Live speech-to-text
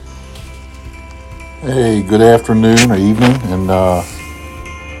Hey, good afternoon or evening, and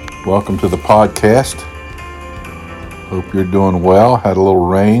welcome to the podcast. Hope you're doing well. Had a little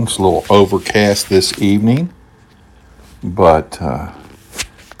rain, it's a little overcast this evening, but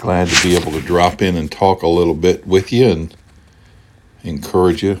glad to be able to drop in and talk a little bit with you and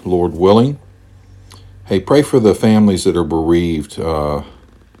encourage you, Lord willing. Hey, pray for the families that are bereaved,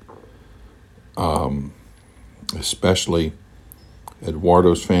 especially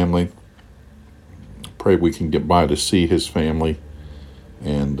Eduardo's family. Pray we can get by to see his family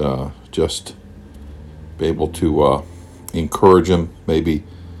and just be able to encourage them, maybe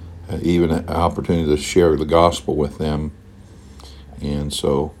even an opportunity to share the gospel with them. And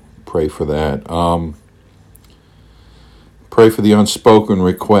so pray for that. Pray for the unspoken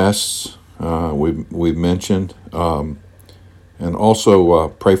requests we've mentioned. And also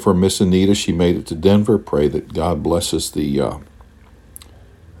pray for Miss Anita. She made it to Denver. Pray that God blesses the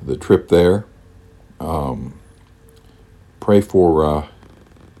trip there. Pray for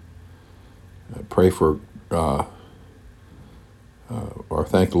or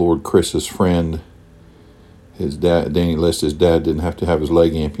thank the Lord, Chris's friend, his dad, Danny List, his dad didn't have to have his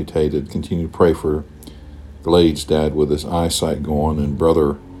leg amputated. Continue to pray for Glade's dad with his eyesight going, and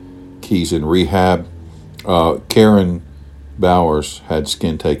Brother Keys in rehab. Karen Bowers had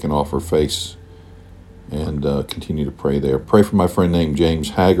skin taken off her face, and continue to pray there. Pray for my friend named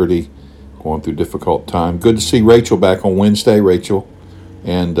James Haggerty, going through a difficult time. Good to see Rachel back on Wednesday, Rachel,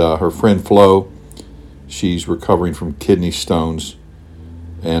 and her friend Flo. She's recovering from kidney stones,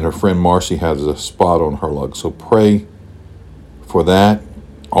 and her friend Marcy has a spot on her lung. So pray for that.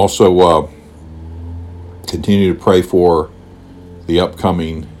 Also, continue to pray for the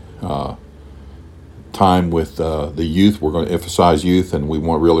upcoming time with the youth. We're going to emphasize youth, and we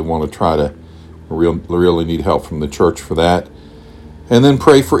really want to try to really need help from the church for that. And then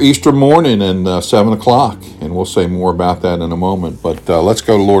pray for Easter morning and 7 o'clock, and we'll say more about that in a moment. But let's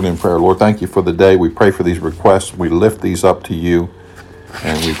go to Lord in prayer. Lord, thank you for the day. We pray for these requests. We lift these up to you,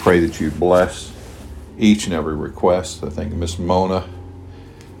 and we pray that you bless each and every request. I thank Miss Mona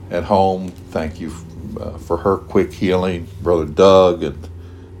at home. Thank you for her quick healing. Brother Doug and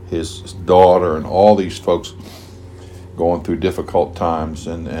his daughter and all these folks going through difficult times.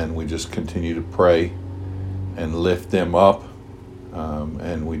 And we just continue to pray and lift them up.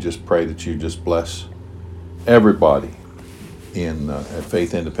 And we just pray that you just bless everybody at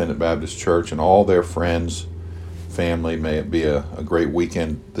Faith Independent Baptist Church and all their friends, family. May it be a great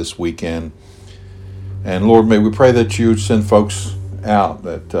weekend this weekend. And Lord, may we pray that you send folks out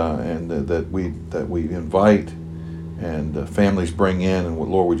that we invite and families bring in. And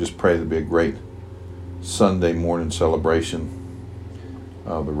Lord, we just pray to be a great Sunday morning celebration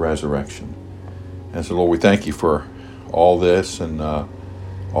of the resurrection. And so, Lord, we thank you for all this and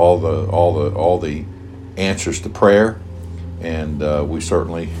all the answers to prayer, and we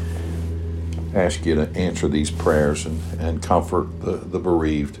certainly ask you to answer these prayers and comfort the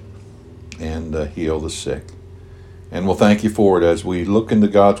bereaved and heal the sick. And we'll thank you for it as we look into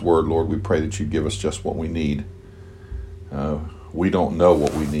God's word. Lord, we pray that you give us just what we need. We don't know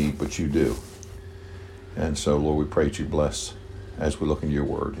what we need, but you do. And so, Lord, we pray that you bless as we look into your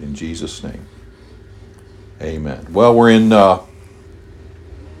word. In Jesus' name. Amen. Well, we're in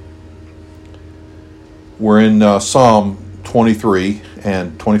Psalm 23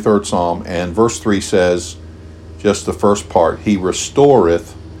 and 23rd Psalm, and verse 3 says, just the first part, He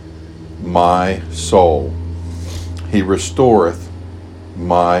restoreth my soul. He restoreth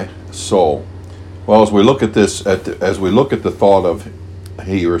my soul. Well, as we look at this, as we look at the thought of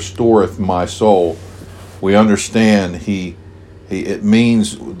He restoreth my soul, we understand it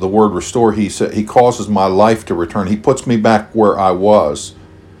means the word restore. He said He causes my life to return. He puts me back where I was,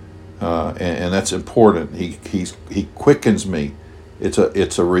 and that's important. He quickens me. It's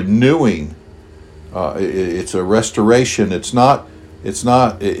a renewing. It's a restoration. God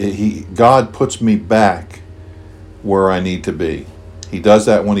puts me back where I need to be. He does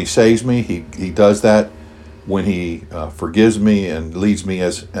that when He saves me. He does that when He forgives me and leads me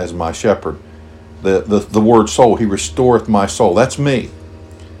as my shepherd. The word soul, He restoreth my soul. That's me.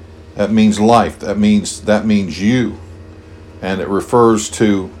 That means life. That means you. And it refers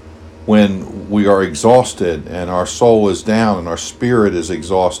to when we are exhausted and our soul is down and our spirit is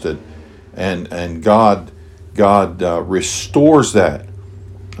exhausted, and God restores that.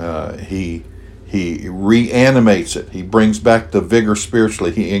 He reanimates it. He brings back the vigor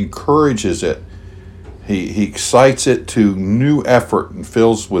spiritually. He encourages it. He excites it to new effort and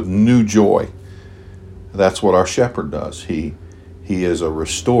fills with new joy. That's what our shepherd does. He is a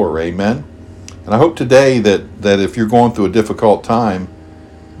restorer. Amen. And I hope today that if you're going through a difficult time,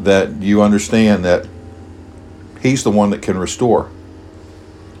 that you understand that He's the one that can restore.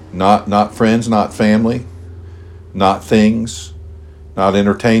 Not friends, not family, not things, not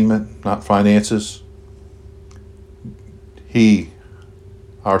entertainment, not finances. He,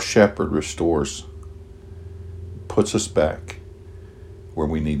 our shepherd, restores, puts us back where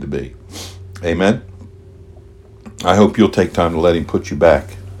we need to be. Amen. I hope you'll take time to let Him put you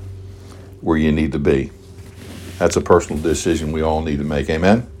back where you need to be. That's a personal decision we all need to make.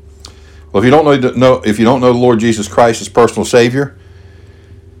 Amen. Well, if you don't know the Lord Jesus Christ as personal Savior,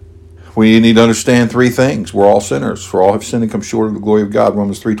 we need to understand three things. We're all sinners, for all have sinned and come short of the glory of God.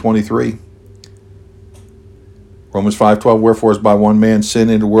 Romans 3:23. Romans 5:12. Wherefore, as by one man sin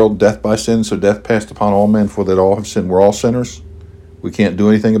into the world, death by sin, so death passed upon all men, for that all have sinned. We're all sinners. We can't do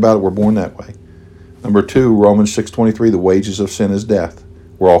anything about it. We're born that way. Number 2, Romans 6:23. The wages of sin is death.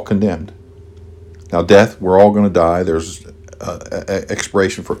 We're all condemned. Now, death, we're all going to die. There's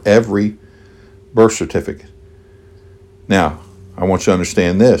expiration for every birth certificate. Now, I want you to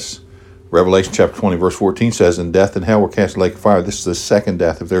understand this. Revelation chapter 20, verse 14 says, "And death and hell were cast in the lake of fire." This is the second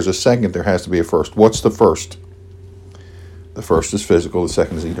death. If there's a second, there has to be a first. What's the first? The first is physical. The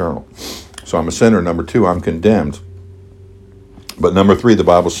second is eternal. So I'm a sinner. Number 2, I'm condemned. But number 3, the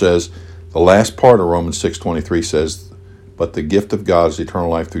Bible says, the last part of Romans 6:23 says, "But the gift of God is eternal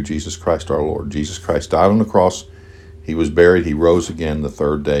life through Jesus Christ our Lord." Jesus Christ died on the cross. He was buried. He rose again the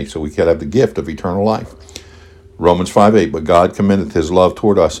third day. So we could have the gift of eternal life. Romans 5:8, "But God commendeth His love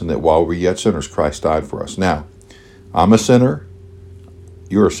toward us, and that while we were yet sinners, Christ died for us." Now, I'm a sinner.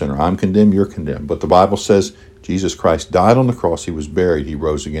 You're a sinner. I'm condemned. You're condemned. But the Bible says Jesus Christ died on the cross. He was buried. He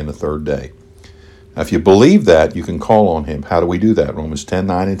rose again the third day. Now, if you believe that, you can call on Him. How do we do that? Romans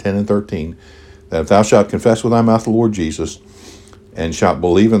 10:9 and 10 and 13. "That if thou shalt confess with thy mouth the Lord Jesus, and shalt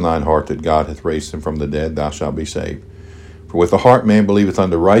believe in thine heart that God hath raised Him from the dead, thou shalt be saved. For with the heart man believeth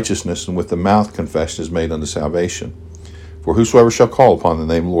unto righteousness, and with the mouth confession is made unto salvation. For whosoever shall call upon the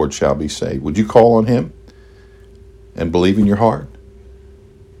name of the Lord shall be saved." Would you call on Him and believe in your heart?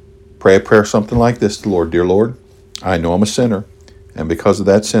 Pray a prayer something like this to the Lord. "Dear Lord, I know I'm a sinner, and because of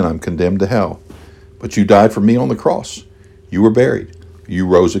that sin I'm condemned to hell. But you died for me on the cross. You were buried. You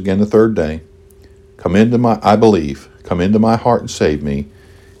rose again the third day. Come into my heart and save me.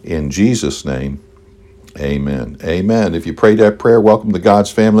 In Jesus' name, amen." Amen. If you prayed that prayer, welcome to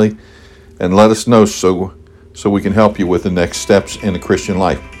God's family, and let us know so we can help you with the next steps in the Christian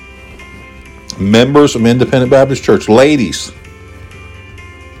life. Members of Independent Baptist Church, ladies,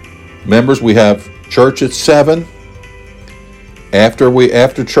 members, we have church at 7.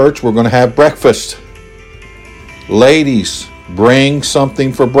 After church, we're going to have breakfast. Ladies, bring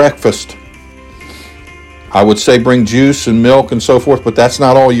something for breakfast. I would say bring juice and milk and so forth, but that's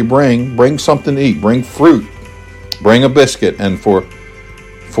not all you bring. Bring something to eat. Bring fruit. Bring a biscuit. And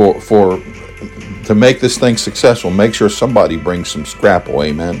to make this thing successful, make sure somebody brings some scrapple.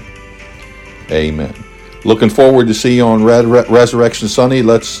 Amen. Amen. Looking forward to see you on Resurrection Sunday.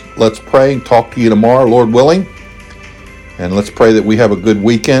 Let's pray and talk to you tomorrow, Lord willing. And let's pray that we have a good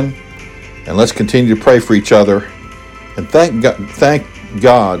weekend. And let's continue to pray for each other. And thank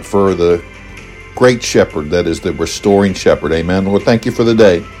God for the great shepherd that is the restoring shepherd. Amen. Lord, thank you for the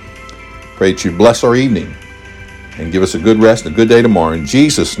day. Pray that you bless our evening and give us a good rest and a good day tomorrow. In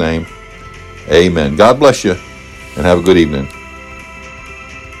Jesus' name, amen. God bless you and have a good evening.